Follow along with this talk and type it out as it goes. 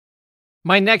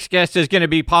My next guest is going to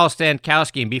be Paul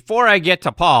Stankowski. And before I get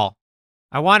to Paul,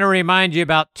 I want to remind you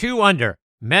about 2 Under,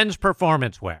 men's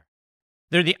performance wear.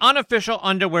 They're the unofficial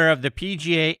underwear of the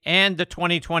PGA and the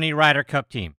 2020 Ryder Cup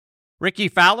team. Ricky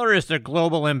Fowler is their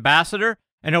global ambassador,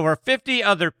 and over 50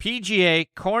 other PGA,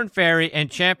 Korn Ferry, and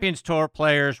Champions Tour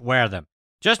players wear them.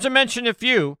 Just to mention a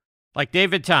few, like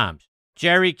David Toms,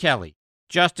 Jerry Kelly,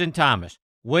 Justin Thomas,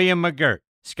 William McGirt,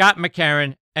 Scott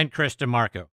McCarron, and Chris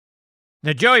DeMarco.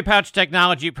 The Joey Pouch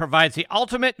technology provides the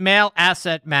ultimate male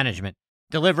asset management,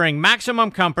 delivering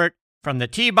maximum comfort from the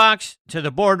tee box to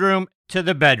the boardroom to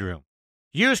the bedroom.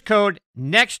 Use code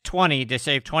NEXT20 to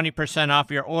save 20% off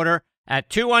your order at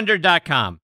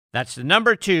 2under.com. That's the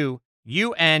number 2,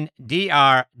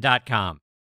 UNDR.com.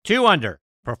 2 Under,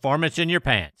 performance in your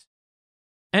pants.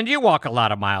 And you walk a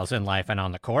lot of miles in life and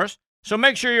on the course, so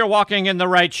make sure you're walking in the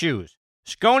right shoes.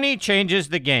 Skoni changes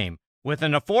the game with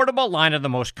an affordable line of the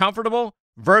most comfortable,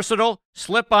 versatile,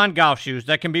 slip-on golf shoes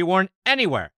that can be worn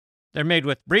anywhere. They're made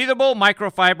with breathable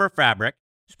microfiber fabric,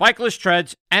 spikeless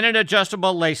treads, and an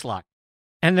adjustable lace lock.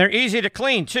 And they're easy to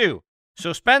clean, too,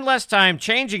 so spend less time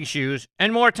changing shoes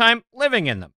and more time living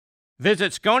in them.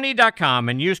 Visit Skoni.com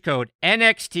and use code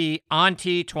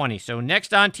NXTONT20, so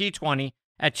next on T20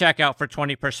 at checkout for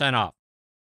 20% off.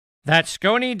 That's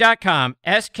Skoni.com,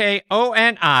 SKONI.com.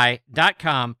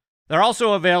 They're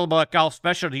also available at golf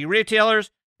specialty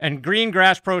retailers and green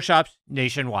grass pro shops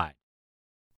nationwide.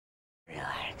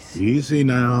 Relax. Easy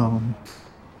now.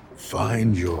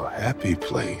 Find your happy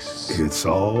place. It's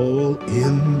all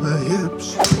in the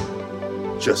hips.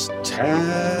 Just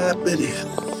tap it in.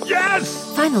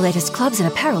 Yes! Find the latest clubs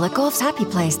and apparel at Golf's Happy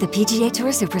Place, the PGA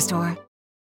Tour Superstore.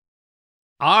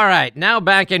 All right, now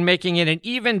back and making it an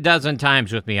even dozen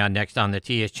times with me on Next on the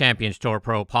Tee is Champions Tour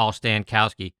pro Paul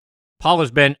Stankowski. Paul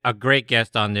has been a great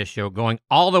guest on this show, going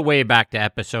all the way back to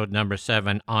episode number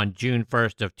 7 on June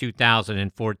 1st of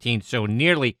 2014, so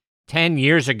nearly 10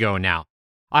 years ago now.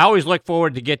 I always look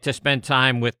forward to get to spend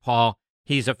time with Paul.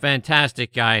 He's a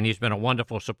fantastic guy, and he's been a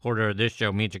wonderful supporter of this show.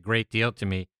 It means a great deal to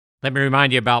me. Let me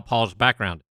remind you about Paul's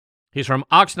background. He's from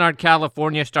Oxnard,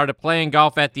 California, started playing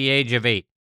golf at the age of 8.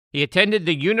 He attended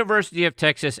the University of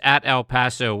Texas at El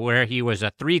Paso, where he was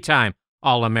a 3-time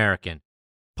All-American.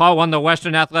 Paul won the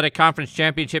Western Athletic Conference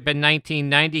Championship in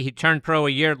 1990. He turned pro a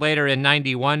year later in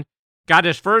 91, got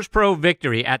his first pro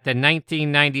victory at the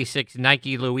 1996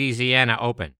 Nike Louisiana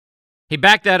Open. He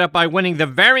backed that up by winning the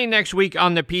very next week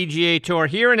on the PGA Tour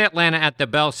here in Atlanta at the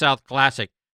Bell South Classic,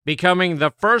 becoming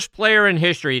the first player in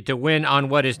history to win on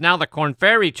what is now the Korn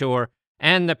Ferry Tour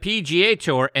and the PGA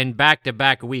Tour in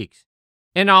back-to-back weeks.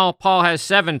 In all, Paul has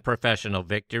 7 professional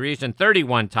victories and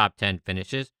 31 top 10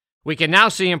 finishes. We can now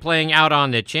see him playing out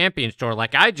on the Champions Tour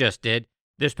like I just did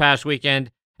this past weekend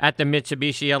at the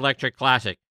Mitsubishi Electric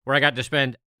Classic, where I got to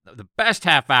spend the best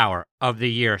half hour of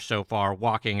the year so far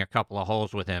walking a couple of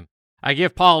holes with him. I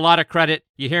give Paul a lot of credit.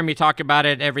 You hear me talk about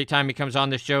it every time he comes on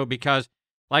the show because,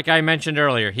 like I mentioned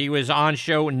earlier, he was on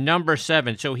show number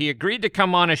 7, so he agreed to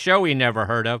come on a show he never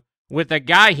heard of with a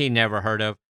guy he never heard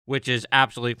of, which is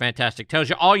absolutely fantastic. Tells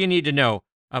you all you need to know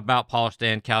about Paul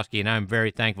Stankowski, and I'm very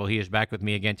thankful he is back with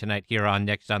me again tonight here on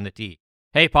Next on the Tee.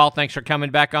 Hey, Paul, thanks for coming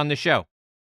back on the show.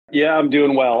 Yeah, I'm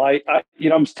doing well.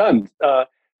 I'm stunned.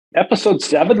 Episode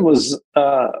 7 was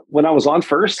when I was on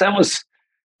first. That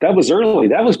was early.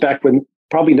 That was back when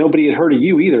probably nobody had heard of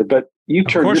you either, but you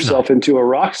turned yourself into a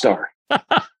rock star.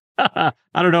 I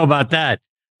don't know about that,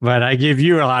 but I give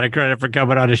you a lot of credit for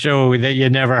coming on a show that you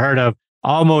never heard of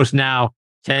almost now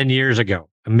 10 years ago.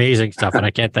 Amazing stuff, and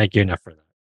I can't thank you enough for that.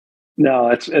 No,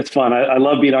 it's fun. I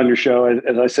love being on your show.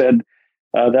 As I said,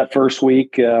 that first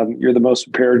week, you're the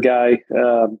most prepared guy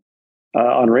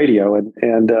on radio,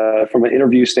 and from an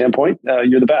interview standpoint,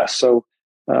 you're the best. So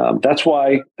that's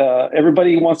why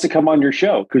everybody wants to come on your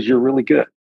show, because you're really good.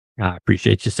 I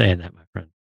appreciate you saying that, my friend.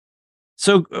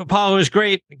 So, Paul, it was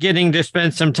great getting to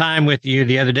spend some time with you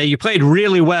the other day. You played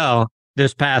really well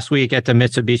this past week at the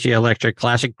Mitsubishi Electric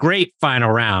Classic. Great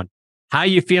final round. How are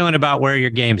you feeling about where your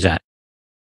game's at?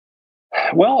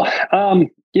 Well,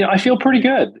 I feel pretty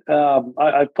good.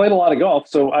 I've played a lot of golf,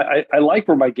 so I like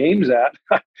where my game's at.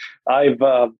 I'm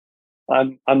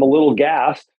a little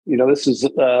gassed. This is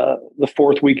the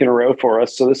 4th week in a row for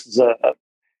us, so this is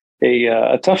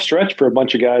a tough stretch for a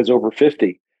bunch of guys over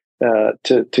 50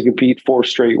 to compete 4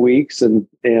 straight weeks. And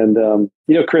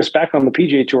Chris, back on the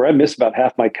PGA Tour, I missed about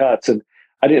half my cuts, and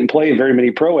I didn't play in very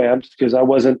many pro-ams because I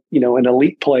wasn't an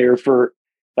elite player for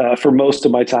most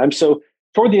of my time. So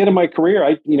toward the end of my career,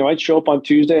 I'd show up on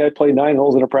Tuesday, I'd play 9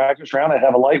 holes in a practice round, I'd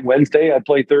have a light Wednesday, I'd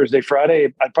play Thursday,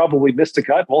 Friday, I'd probably miss the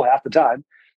cut half the time,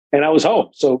 and I was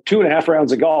home. So 2.5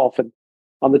 rounds of golf, and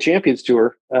on the Champions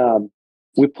Tour,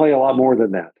 we play a lot more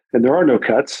than that, and there are no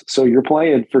cuts. So you're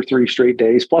playing for 3 straight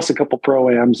days, plus a couple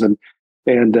pro-ams, and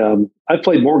I've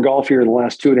played more golf here in the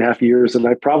last 2.5 years than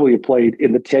I probably played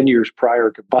in the 10 years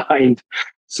prior combined.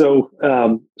 So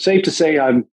safe to say,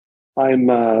 I'm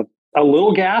a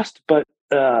little gassed, but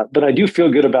I do feel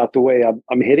good about the way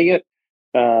I'm hitting it.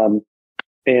 I'm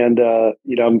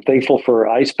thankful for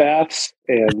ice baths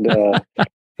and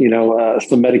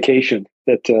some medication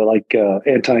that like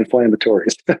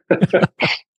anti-inflammatories.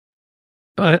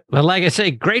 But like I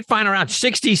say, great final round,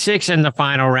 66 in the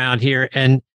final round here,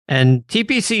 and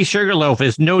TPC Sugarloaf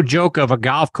is no joke of a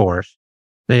golf course.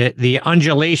 The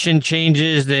undulation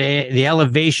changes, the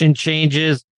elevation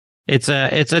changes. It's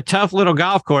a tough little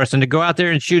golf course, and to go out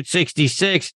there and shoot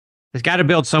 66, it's got to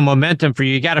build some momentum for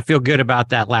you. You got to feel good about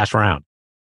that last round.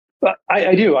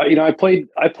 I do. I played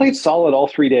solid all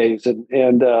 3 days,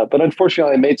 but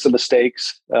unfortunately I made some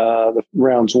mistakes. The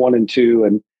rounds 1 and 2,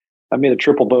 and I made a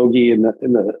triple bogey in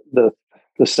the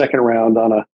second round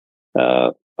on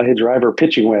I hit driver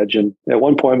pitching wedge, and at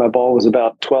one point my ball was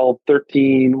about 12,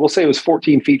 13. We'll say it was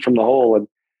 14 feet from the hole,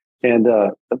 and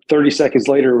 30 seconds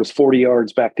later it was 40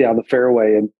 yards back down the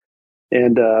fairway,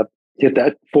 and hit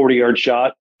that 40-yard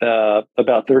shot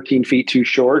about 13 feet too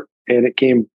short, and it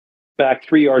came back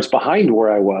 3 yards behind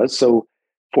where I was, so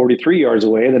 43 yards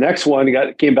away. And the next one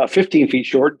came about 15 feet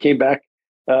short, came back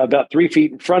about 3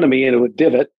 feet in front of me, and it would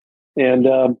divot. And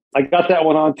I got that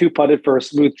one on, 2-putted for a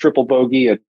smooth triple bogey,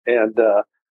 and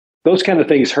those kind of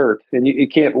things hurt. And you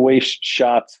can't waste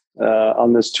shots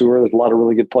on this tour. There's a lot of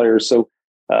really good players, so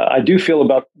I do feel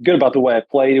good about the way I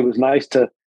played. It was nice to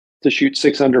shoot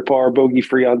 6 under par, bogey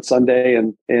free on Sunday,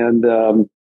 and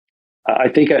I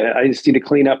think I just need to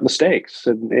clean up mistakes,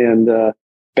 and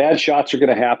bad shots are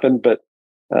going to happen, but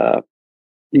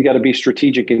you got to be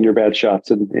strategic in your bad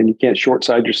shots, and you can't short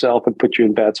side yourself and put you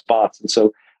in bad spots. And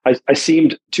so I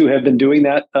seemed to have been doing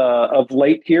that of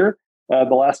late here.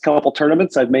 The last couple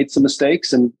tournaments, I've made some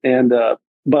mistakes,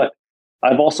 but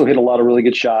I've also hit a lot of really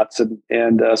good shots,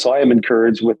 and so I am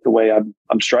encouraged with the way I'm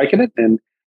striking it. And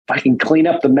if I can clean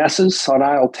up the messes on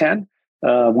aisle 10,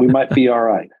 we might be all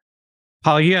right.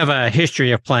 Paul, you have a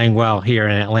history of playing well here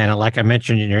in Atlanta. Like I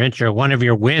mentioned in your intro, one of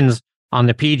your wins on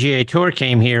the PGA Tour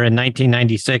came here in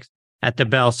 1996 at the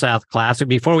Bell South Classic.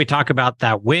 Before we talk about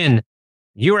that win,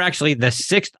 you were actually the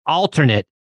 6th alternate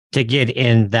to get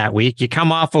in that week. You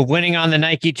come off of winning on the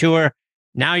Nike Tour.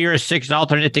 Now you're a 6th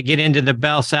alternate to get into the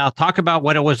Bell South. Talk about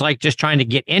what it was like just trying to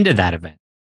get into that event.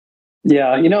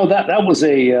 Yeah, that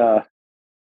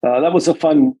was a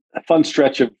fun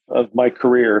stretch of my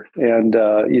career, and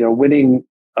winning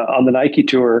on the Nike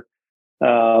Tour.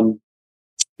 I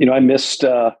missed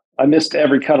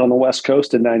every cut on the West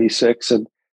Coast in '96, and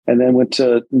then went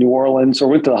to New Orleans, or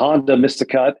went to the Honda, missed the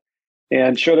cut,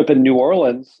 and showed up in New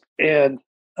Orleans, and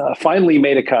finally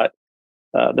made a cut.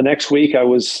 The next week, I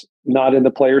was not in the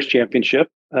Players Championship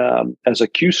as a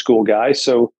Q School guy,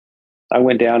 so I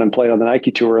went down and played on the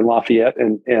Nike Tour in Lafayette,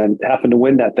 and happened to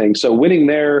win that thing. So winning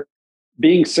there,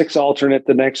 being 6th alternate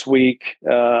the next week,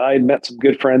 I had met some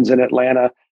good friends in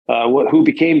Atlanta who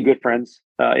became good friends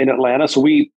in Atlanta. So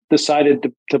we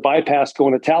decided to bypass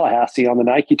going to Tallahassee on the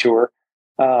Nike Tour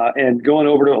and going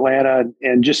over to Atlanta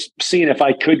and just seeing if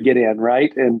I could get in,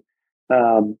 right? And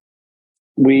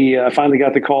we finally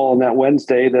got the call on that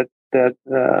Wednesday that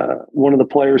one of the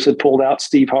players had pulled out,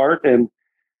 Steve Hart, and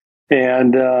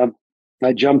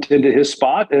I jumped into his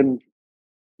spot, and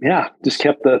just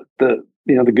kept the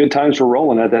good times were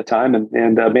rolling at that time,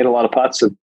 and made a lot of putts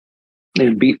and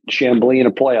beat Chambly in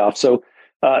a playoff. So,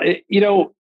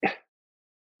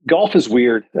 golf is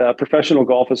weird. Professional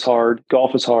golf is hard.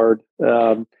 Golf is hard.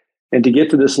 And to get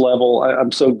to this level,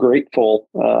 I'm so grateful.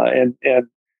 And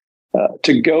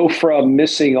to go from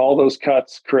missing all those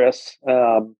cuts, Chris,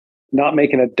 not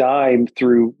making a dime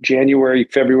through January,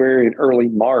 February, and early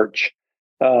March,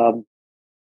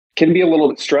 can be a little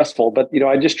bit stressful. But,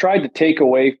 I just tried to take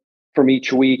away from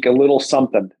each week a little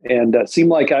something. And it seemed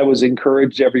like I was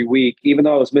encouraged every week, even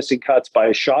though I was missing cuts by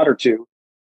a shot or two.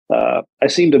 I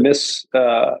seemed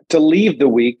to leave the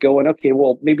week going, okay,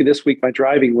 well, maybe this week my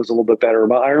driving was a little bit better.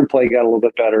 My iron play got a little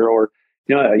bit better, or,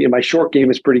 my short game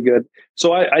is pretty good.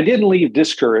 So I didn't leave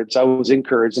discouraged. I was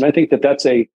encouraged. And I think that's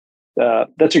a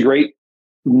great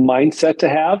mindset to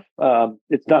have.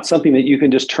 It's not something that you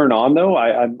can just turn on, though.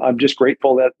 I'm just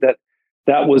grateful that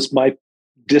was my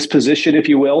disposition, if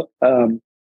you will,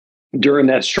 during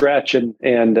that stretch.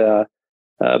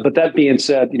 But that being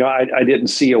said, I didn't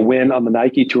see a win on the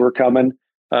Nike Tour coming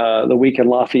the week in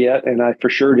Lafayette, and I for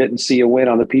sure didn't see a win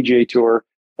on the PGA Tour,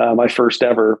 my first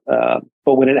ever.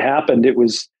 But when it happened, it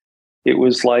was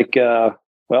like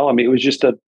well, I mean, it was just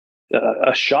a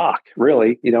shock,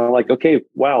 really. Like, okay,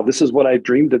 wow, this is what I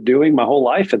dreamed of doing my whole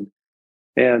life,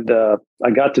 and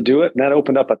I got to do it, and that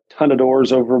opened up a ton of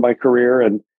doors over my career.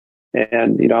 And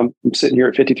I'm sitting here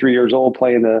at 53 years old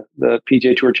playing the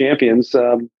PGA Tour Champions.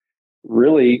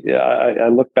 Really, I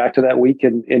look back to that week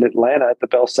in Atlanta at the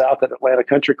Bell South at Atlanta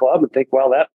Country Club and think, wow,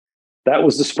 that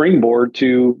was the springboard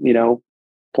to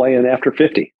playing after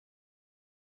 50.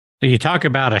 So you talk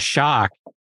about a shock.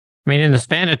 I mean, in the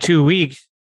span of 2 weeks,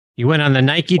 you went on the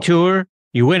Nike Tour,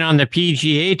 you went on the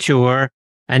PGA Tour,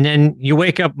 and then you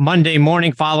wake up Monday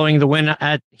morning following the win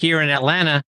here in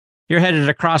Atlanta. You're headed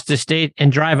across the state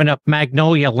and driving up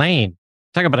Magnolia Lane.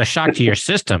 Talk about a shock to your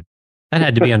system. That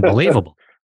had to be unbelievable.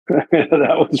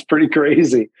 That was pretty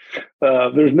crazy.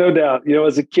 There's no doubt.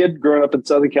 As a kid growing up in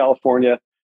Southern California,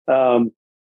 that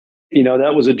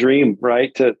was a dream,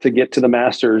 right? To get to the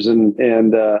Masters,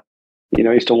 and I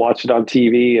used to watch it on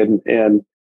TV, and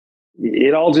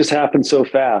it all just happened so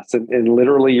fast. And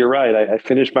literally, you're right. I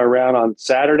finished my round on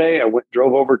Saturday. I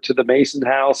drove over to the Mason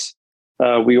house.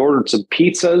 We ordered some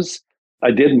pizzas.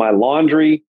 I did my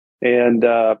laundry, and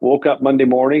woke up Monday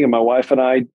morning, and my wife and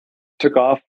I took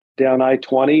off down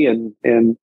I-20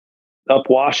 and up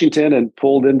Washington and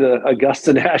pulled into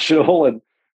Augusta National. And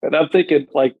I'm thinking,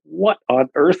 like, what on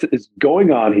earth is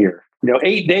going on here?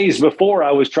 8 days before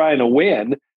I was trying to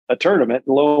win a tournament,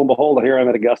 and lo and behold, here I'm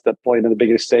at Augusta playing on the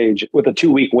biggest stage with a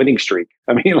 2-week winning streak.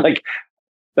 I mean, like,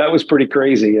 that was pretty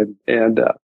crazy. And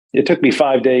it took me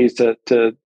 5 days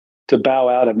to bow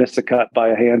out and miss the cut by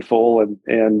a handful,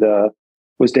 and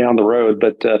was down the road.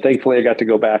 But thankfully I got to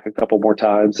go back a couple more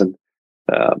times, and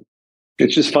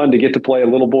it's just fun to get to play a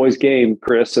little boy's game,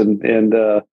 Chris. And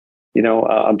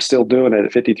I'm still doing it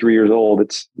at 53 years old.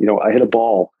 It's, I hit a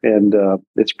ball, and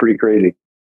it's pretty crazy.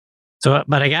 So,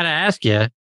 but I got to ask you,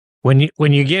 when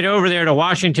you get over there to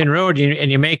Washington Road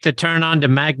and you make the turn onto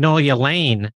Magnolia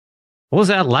Lane, what was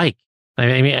that like?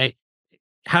 I mean,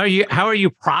 how are you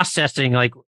processing,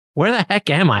 like, where the heck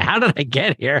am I? How did I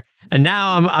get here? And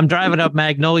now I'm driving up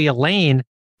Magnolia Lane.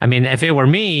 I mean, if it were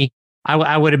me,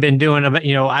 I would have been doing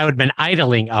I would have been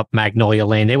idling up Magnolia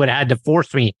Lane. They would have had to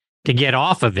force me to get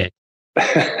off of it.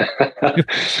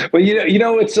 Well,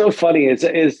 it's so funny.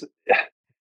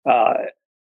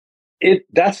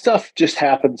 That stuff just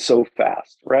happened so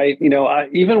fast, right?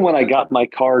 Even when I got my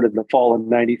card in the fall of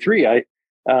 '93,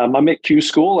 I'm at Q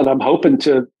School, and I'm hoping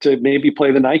to maybe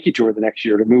play the Nike Tour the next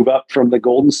year, to move up from the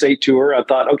Golden State Tour. I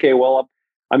thought, okay, well,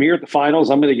 I'm here at the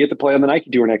finals. I'm going to get to play on the Nike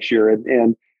Tour next year,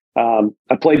 and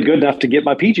I played good enough to get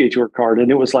my PGA Tour card, and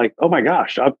it was like, oh my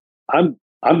gosh, I'm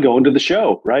going to the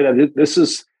show, right? This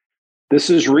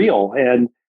is real, and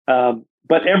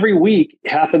but every week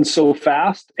happens so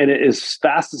fast, and as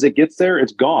fast as it gets there,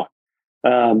 it's gone.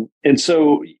 And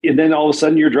then all of a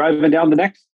sudden you're driving down the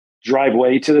next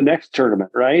driveway to the next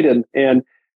tournament, right? And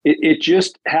it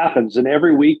just happens. And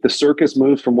every week the circus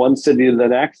moves from one city to the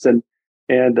next. And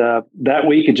that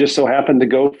week it just so happened to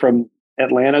go from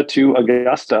Atlanta to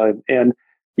Augusta. And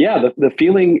yeah, the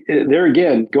feeling there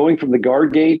again, going from the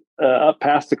guard gate up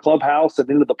past the clubhouse and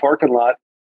into the parking lot,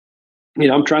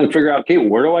 I'm trying to figure out, okay,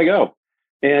 where do I go?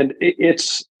 And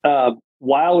it's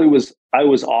while I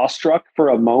was awestruck for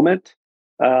a moment,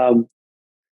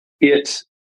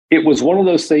 it was one of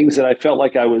those things that I felt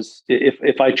like I was,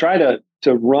 if I try to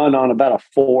run on about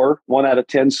a 1 out of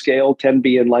 10 scale, 10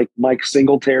 being like Mike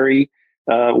Singletary,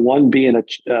 1 being a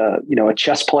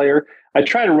chess player, I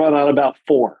try to run on about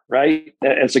 4, right?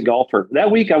 As a golfer.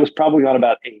 That week I was probably on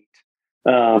about 8,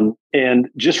 and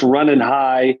just running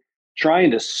high, trying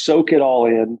to soak it all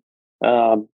in.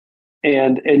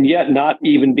 And yet not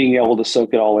even being able to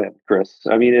soak it all in, Chris.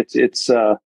 I mean,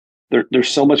 there's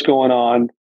so much going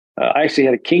on. I actually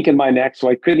had a kink in my neck, so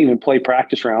I couldn't even play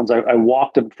practice rounds. I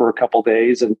walked them for a couple of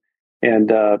days and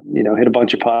hit a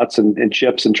bunch of putts and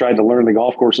chips and tried to learn the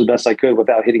golf course as best I could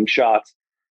without hitting shots.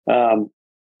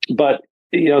 But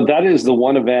that is the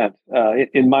one event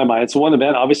in my mind. It's the one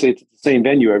event. Obviously, it's the same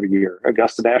venue every year,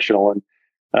 Augusta National,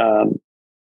 and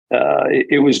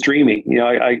it was dreamy.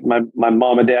 My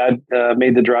mom and dad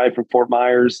made the drive from Fort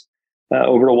Myers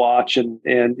over to watch, and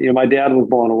my dad was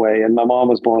blown away, and my mom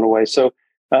was blown away. So,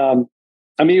 I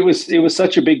mean, it was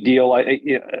such a big deal.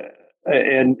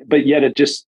 But yet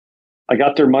I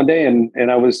got there Monday,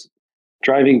 and I was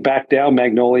driving back down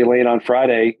Magnolia Lane on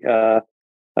Friday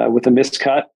with a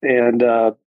miscut and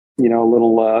a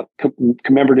little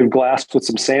commemorative glass with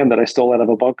some sand that I stole out of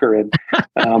a bunker, and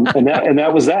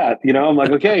that was that. I'm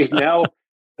like, okay, now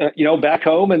back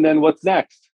home, and then what's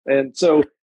next? And so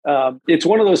it's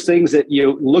one of those things that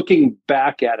looking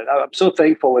back at it, I'm so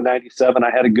thankful in '97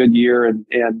 I had a good year,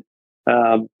 and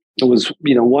was,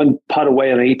 one putt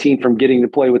away on 18 from getting to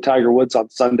play with Tiger Woods on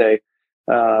Sunday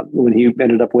when he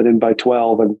ended up winning by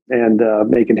 12 and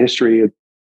making history.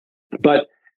 But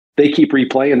they keep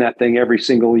replaying that thing every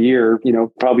single year,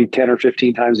 probably 10 or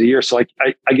 15 times a year. So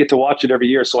I get to watch it every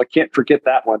year. So I can't forget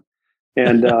that one.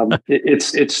 And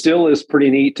it still is pretty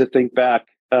neat to think back,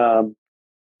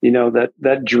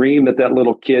 that dream that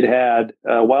little kid had,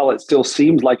 while it still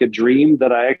seems like a dream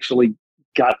that I actually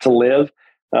got to live,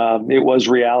 it was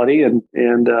reality.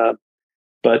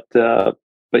 But yeah,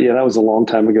 that was a long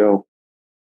time ago.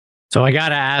 So I got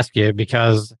to ask you,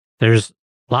 because there's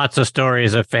lots of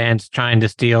stories of fans trying to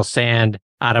steal sand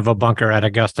out of a bunker at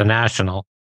Augusta National.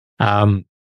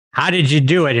 How did you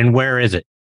do it, and where is it?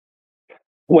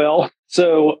 Well,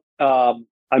 so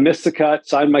I missed the cut,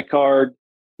 signed my card,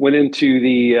 went into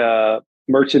the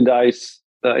merchandise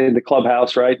in the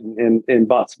clubhouse, right, and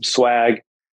bought some swag.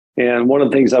 And one of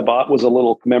the things I bought was a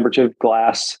little commemorative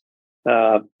glass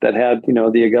that had,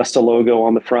 the Augusta logo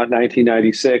on the front,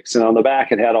 1996, and on the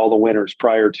back it had all the winners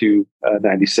prior to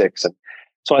 96. And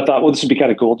so I thought, well, this would be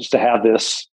kind of cool just to have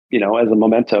this, as a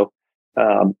memento.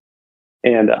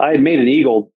 And I had made an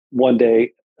eagle one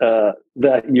day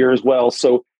that year as well.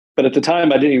 So, but at the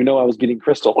time I didn't even know I was getting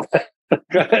crystal.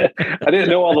 I didn't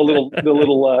know all the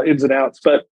little ins and outs.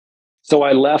 But so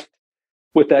I left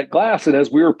with that glass, and as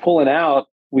we were pulling out,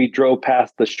 we drove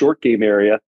past the short game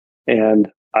area, and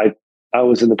I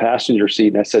was in the passenger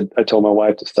seat, and I told my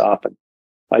wife to stop, and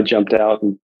I jumped out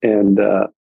and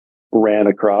ran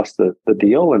across the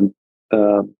deal, and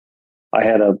I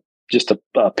had just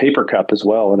a paper cup as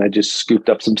well, and I just scooped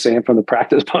up some sand from the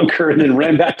practice bunker and then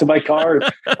ran back to my car.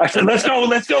 I said, let's go.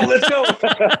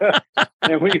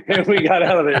 and we got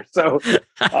out of there. So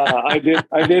I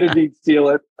did indeed steal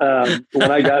it.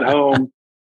 When I got home,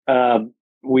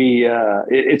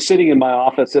 it's sitting in my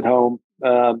office at home,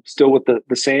 still with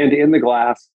the sand in the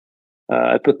glass.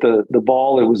 I put the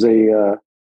ball, it was a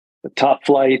top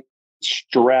flight Z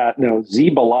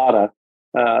Bellata,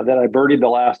 that I birdied the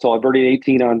last hole. I birdied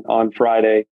 18 on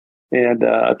Friday, and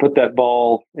I put that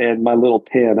ball and my little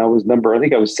pin. I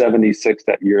think I was 76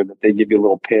 that year, that they give you a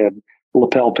little pin,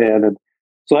 lapel pin. And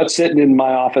so that's sitting in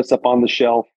my office up on the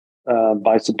shelf,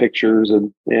 by some pictures,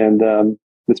 and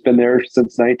it's been there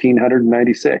since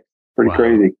 1996. Pretty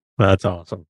crazy. That's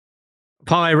awesome.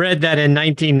 Paul, I read that in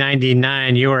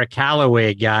 1999, you were a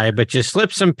Callaway guy, but you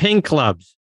slipped some ping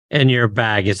clubs in your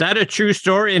bag. Is that a true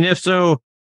story? And if so,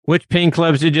 which ping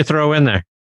clubs did you throw in there?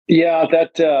 Yeah,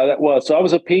 that was. So I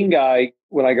was a ping guy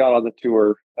when I got on the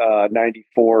tour,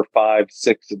 94, 5,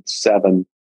 6, and 7.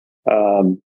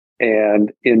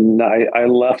 And I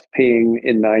left ping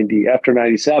in 90 after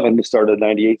 97 to start a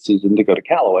 98 season to go to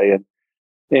Callaway.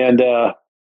 And that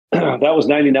was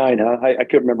 99, huh? I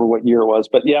couldn't remember what year it was,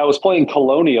 but yeah, I was playing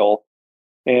Colonial,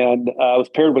 and I was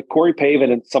paired with Corey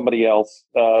Pavin and somebody else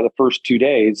the first 2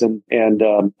 days. And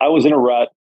I was in a rut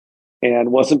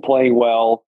and wasn't playing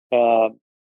well,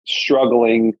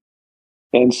 struggling.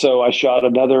 And so I shot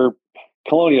another.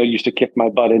 Colonial used to kick my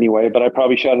butt anyway, but I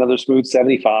probably shot another smooth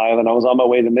 75, and I was on my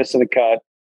way to missing a cut.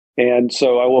 And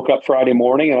so I woke up Friday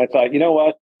morning and I thought, you know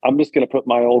what? I'm just going to put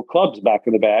my old clubs back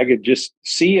in the bag and just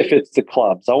see if it's the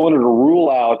clubs. I wanted to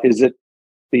rule out, is it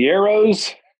the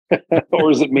arrows or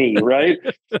is it me? Right.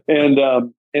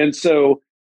 And so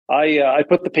I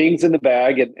put the pings in the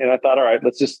bag, and I thought, all right,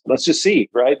 let's just see.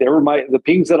 Right. They were the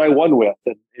pings that I won with.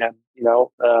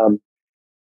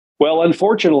 Well,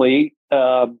 unfortunately,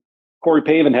 Corey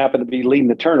Pavin happened to be leading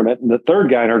the tournament, and the third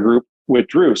guy in our group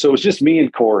withdrew. So it was just me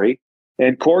and Corey.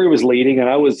 And Corey was leading, and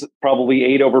I was probably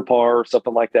 8 over par or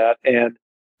something like that. And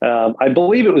I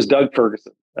believe it was Doug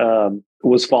Ferguson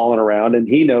was falling around, and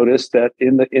he noticed that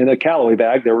in a Callaway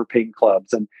bag there were ping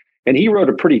clubs, and he wrote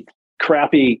a pretty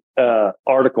crappy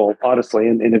article, honestly.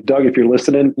 And if Doug, if you're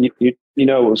listening, you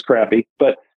know it was crappy,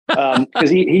 but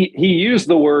because he used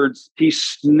the words, he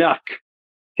snuck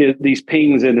these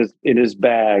pings in his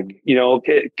bag,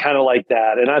 kind of like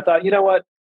that. And I thought, you know what?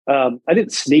 I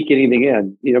didn't sneak anything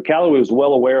in. Callaway was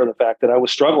well aware of the fact that I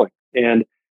was struggling, and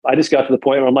I just got to the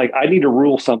point where I'm like, I need to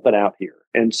rule something out here.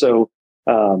 And so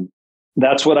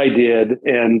that's what I did.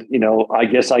 And, I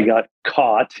guess I got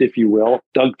caught, if you will.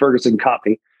 Doug Ferguson caught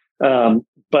me. And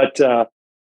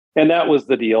that was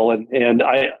the deal. And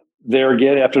I, there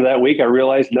again, after that week, I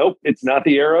realized, nope, it's not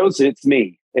the arrows, it's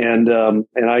me. And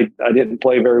I didn't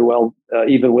play very well,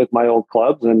 even with my old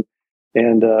clubs. And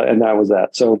that was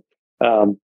that. So,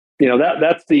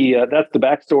 that's the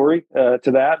backstory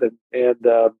to that. And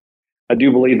I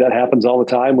do believe that happens all the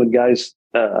time when guys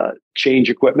change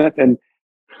equipment. And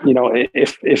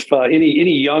if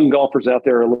any young golfers out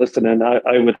there are listening,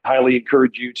 I would highly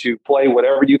encourage you to play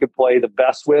whatever you can play the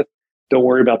best with. Don't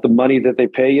worry about the money that they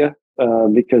pay you,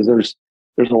 because there's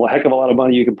a heck of a lot of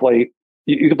money you can play.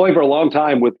 You can play for a long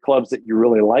time with clubs that you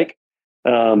really like,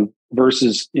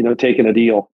 versus taking a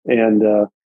deal. And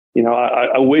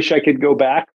I wish I could go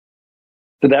back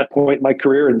to that point in my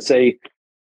career and say,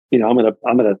 I'm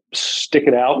gonna stick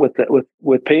it out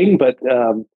with Ping, but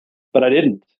I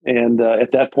didn't. And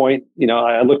at that point,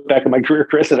 I look back at my career,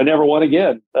 Chris, and I never won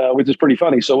again, which is pretty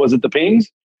funny. So was it the Pings,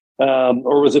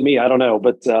 or was it me? I don't know,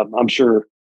 but I'm sure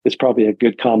it's probably a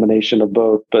good combination of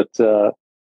both. But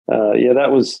yeah,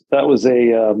 that was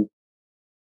a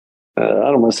I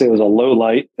don't want to say it was a low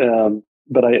light,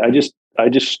 but I just I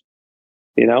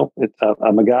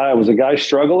was a guy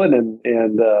struggling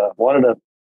and wanted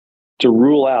to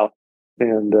rule out.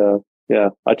 And yeah,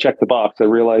 I checked the box. I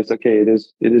realized, okay, it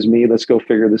is me. Let's go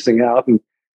figure this thing out. And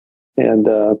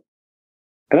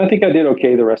I think I did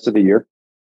okay the rest of the year.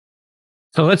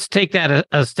 So let's take that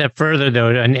a step further, though,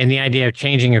 and the idea of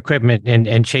changing equipment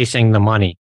and chasing the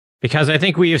money. Because I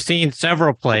think we have seen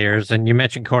several players, and you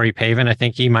mentioned Corey Pavin, I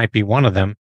think he might be one of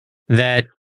them, that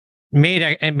made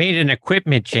an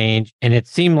equipment change, and it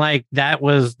seemed like that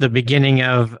was the beginning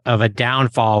of a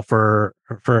downfall or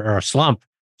a slump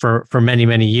for many,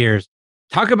 many years.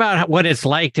 Talk about what it's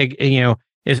like to,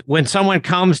 is when someone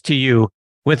comes to you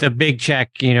with a big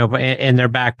check, in their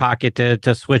back pocket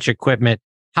to switch equipment,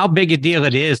 how big a deal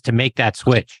it is to make that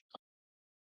switch.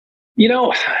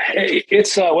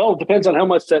 It's it depends on how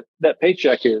much that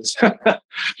paycheck is.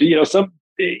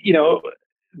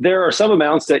 There are some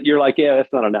amounts that you're like, yeah,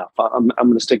 that's not enough. I'm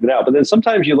going to stick it out. But then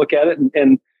sometimes you look at it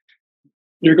and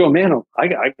you're going, man, I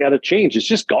got to change. It's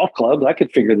just golf clubs. I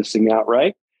could figure this thing out,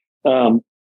 right?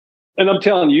 And I'm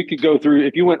telling you, you could go through,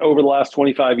 if you went over the last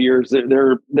 25 years,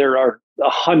 there are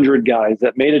 100 guys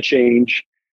that made a change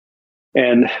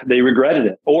and they regretted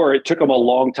it, or it took them a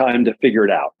long time to figure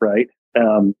it out, right?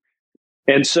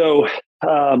 And so,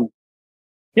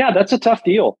 yeah, that's a tough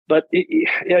deal. But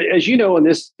as you know, in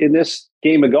this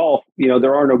game of golf,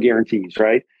 there are no guarantees,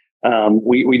 right?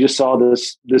 We just saw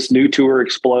this new tour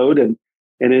explode, and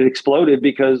it exploded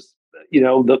because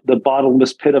the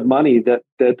bottomless pit of money that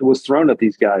was thrown at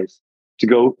these guys to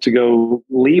go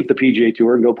leave the PGA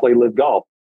Tour and go play live golf.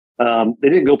 They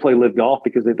didn't go play live golf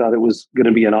because they thought it was going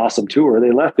to be an awesome tour.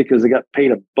 They left because they got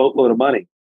paid a boatload of money,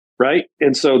 right?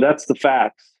 And so that's the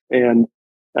facts. And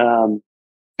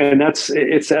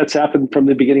that's happened from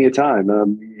the beginning of time.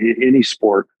 Any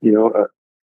sport,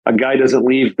 a guy doesn't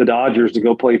leave the Dodgers to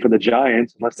go play for the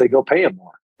Giants unless they go pay him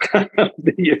more.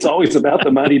 It's always about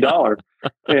the money dollar.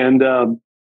 And,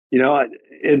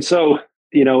 and so,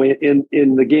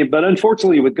 in the game, but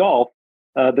unfortunately with golf,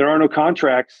 there are no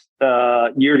contracts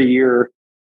year to year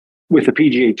with the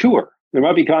PGA Tour. There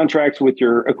might be contracts with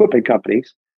your equipment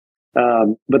companies,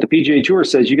 but the PGA Tour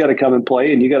says you got to come and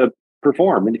play and you got to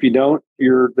perform. And if you don't,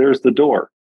 there's the door.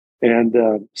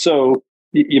 And so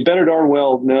you better darn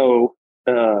well know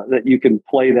that you can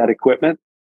play that equipment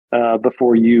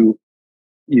before you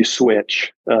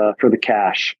switch for the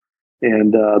cash.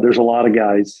 And there's a lot of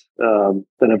guys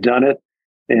that have done it,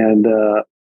 and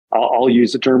I'll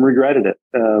use the term regretted it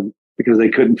because they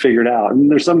couldn't figure it out.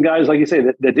 And there's some guys, like you say,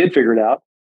 that did figure it out.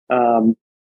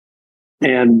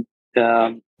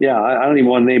 Yeah, I don't even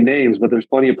want to name names, but there's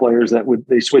plenty of players that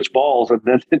they switch balls, and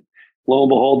then lo and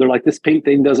behold, they're like, this paint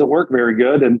thing doesn't work very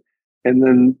good, and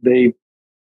then they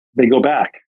go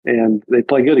back and they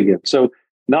play good again. So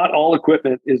not all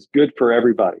equipment is good for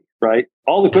everybody, right?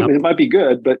 All equipment It might be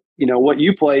good, but what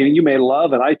you play, you may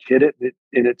love, and I hit it, and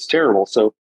it's terrible.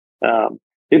 So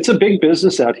it's a big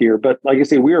business out here. But like I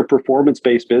say, we are a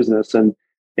performance-based business, and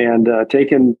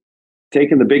taking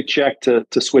the big check to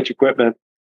switch equipment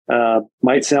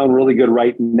might sound really good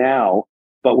right now,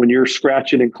 but when you're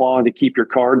scratching and clawing to keep your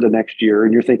card the next year,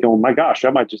 and you're thinking, oh my gosh, I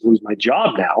might just lose my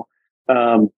job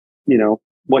now.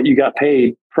 What you got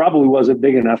paid probably wasn't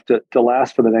big enough to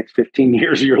last for the next 15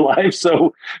 years of your life.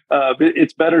 So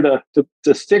it's better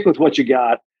to stick with what you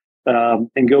got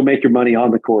and go make your money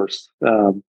on the course.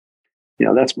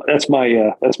 That's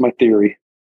my theory.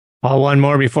 Well, one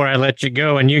more before I let you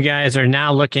go. And you guys are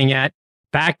now looking at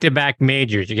back-to-back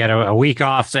majors. You got a week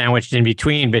off sandwiched in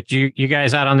between, but you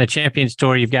guys out on the Champions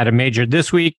Tour, you've got a major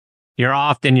this week. You're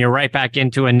off, then you're right back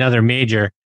into another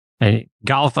major. And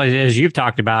golf, as you've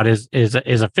talked about, is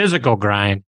a physical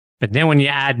grind. But then when you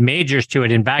add majors to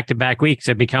it in back-to-back weeks,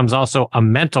 it becomes also a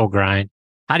mental grind.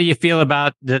 How do you feel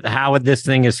about how this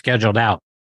thing is scheduled out?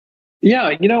 Yeah,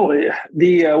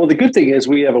 the good thing is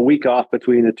we have a week off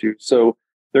between the two, so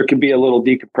there can be a little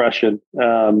decompression.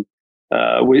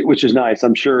 which is nice.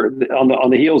 I'm sure on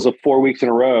the heels of 4 weeks in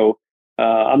a row.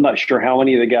 I'm not sure how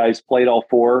many of the guys played all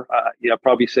four.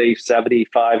 Probably say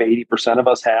 75, 80% of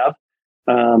us have.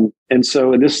 And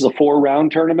this is a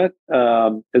 4-round tournament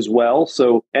as well.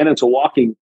 So, and it's a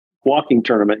walking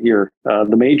tournament here.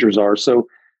 The majors are. So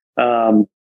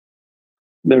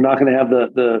they're not going to have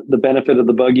the benefit of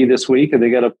the buggy this week, and they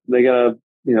gotta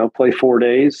play 4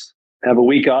 days, have a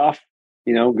week off,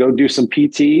 go do some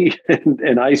PT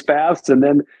and ice baths, and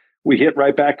then we hit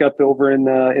right back up over in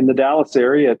the Dallas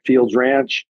area at Fields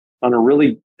Ranch on a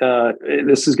really.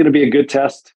 This is going to be a good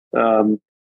test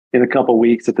in a couple of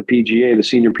weeks at the PGA, the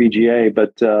Senior PGA.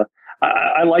 But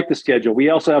I like the schedule. We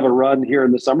also have a run here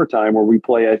in the summertime where we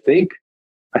play. I think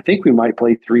we might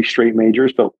play 3 straight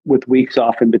majors, but with weeks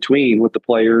off in between with the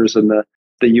Players and the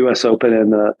U.S. Open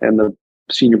and the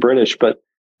Senior British. But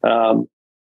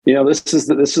this is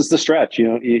the stretch.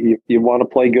 You want to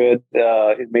play good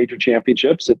in major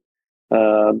championships,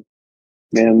 and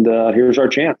here's our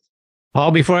chance.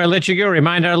 Paul, before I let you go,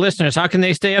 remind our listeners, how can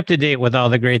they stay up to date with all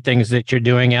the great things that you're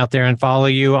doing out there and follow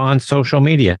you on social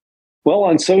media? Well,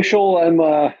 on social,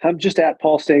 I'm just at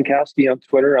Paul Stankowski on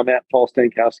Twitter. I'm at Paul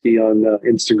Stankowski on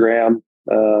Instagram.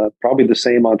 Probably the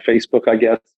same on Facebook, I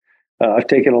guess. I've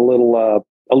taken a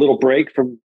little break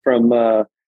from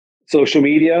social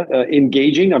media,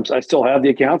 engaging. I still have the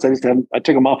accounts. I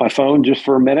took them off my phone just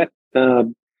for a minute.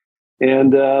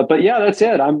 But yeah, that's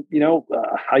it.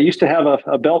 I used to have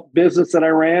a belt business that I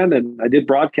ran, and I did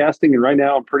broadcasting, and right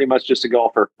now I'm pretty much just a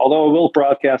golfer. Although I will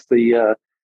broadcast the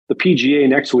PGA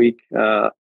next week.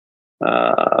 Over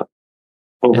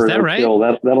Is that right? Phil.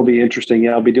 That'll be interesting.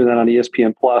 Yeah, I'll be doing that on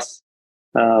ESPN Plus,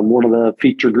 one of the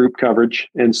feature group coverage,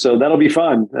 and so that'll be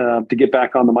fun to get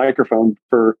back on the microphone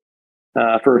for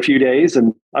a few days.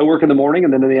 And I work in the morning,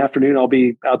 and then in the afternoon I'll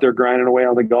be out there grinding away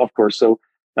on the golf course. So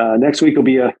next week will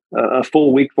be a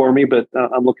full week for me, but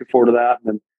I'm looking forward to that,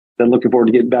 and then looking forward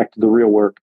to getting back to the real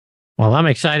work. Well, I'm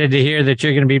excited to hear that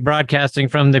you're going to be broadcasting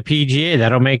from the PGA.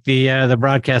 That'll make the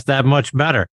broadcast that much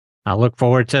better. I look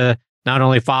forward to not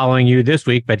only following you this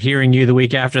week, but hearing you the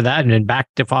week after that, and then back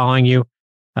to following you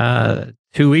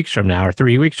 2 weeks from now or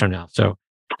 3 weeks from now. So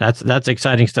that's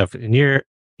exciting stuff. And you're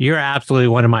absolutely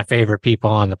one of my favorite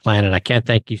people on the planet. I can't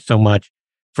thank you so much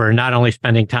for not only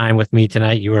spending time with me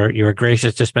tonight. You were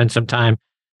gracious to spend some time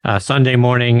Sunday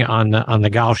morning on the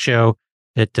golf show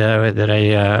that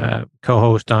I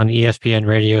co-host on ESPN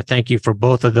Radio. Thank you for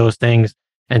both of those things,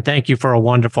 and thank you for a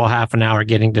wonderful half an hour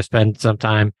getting to spend some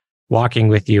time walking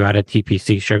with you out at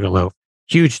TPC Sugarloaf.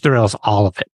 Huge thrills, all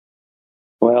of it.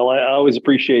 Well, I always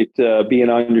appreciate being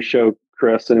on your show,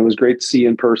 Chris, and it was great to see you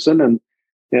in person.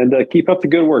 And keep up the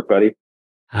good work, buddy.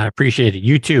 I appreciate it.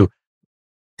 You too.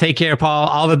 Take care, Paul.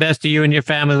 All the best to you and your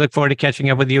family. Look forward to catching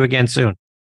up with you again soon.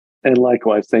 And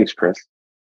likewise. Thanks, Chris.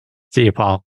 See you,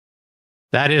 Paul.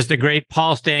 That is the great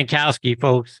Paul Stankowski,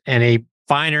 folks, and a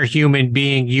finer human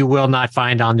being you will not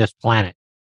find on this planet.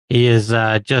 He is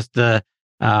just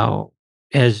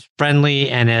as friendly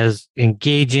and as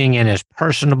engaging and as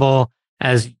personable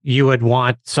as you would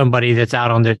want somebody that's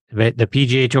out on the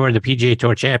PGA Tour, the PGA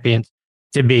Tour champions,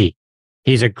 to be.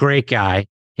 He's a great guy.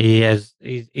 He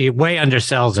way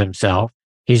undersells himself.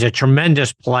 He's a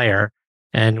tremendous player.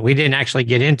 And we didn't actually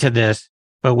get into this,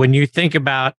 but when you think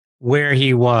about where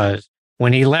he was,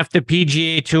 when he left the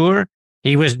PGA Tour,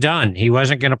 he was done. He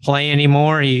wasn't going to play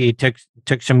anymore. He took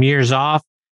some years off,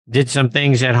 did some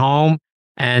things at home,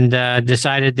 and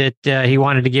decided that he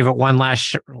wanted to give it one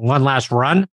last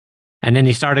run. And then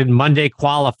he started Monday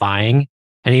qualifying,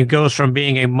 and he goes from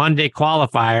being a Monday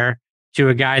qualifier to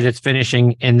a guy that's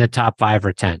finishing in the top 5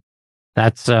 or 10.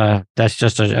 That's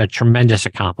just a tremendous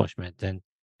accomplishment.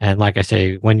 And like I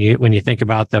say, when you think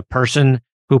about the person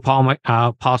who Paul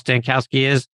Stankowski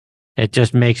is, it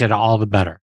just makes it all the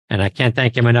better. And I can't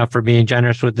thank him enough for being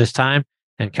generous with this time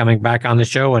and coming back on the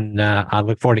show. And I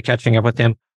look forward to catching up with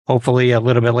him, hopefully a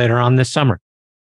little bit later on this summer.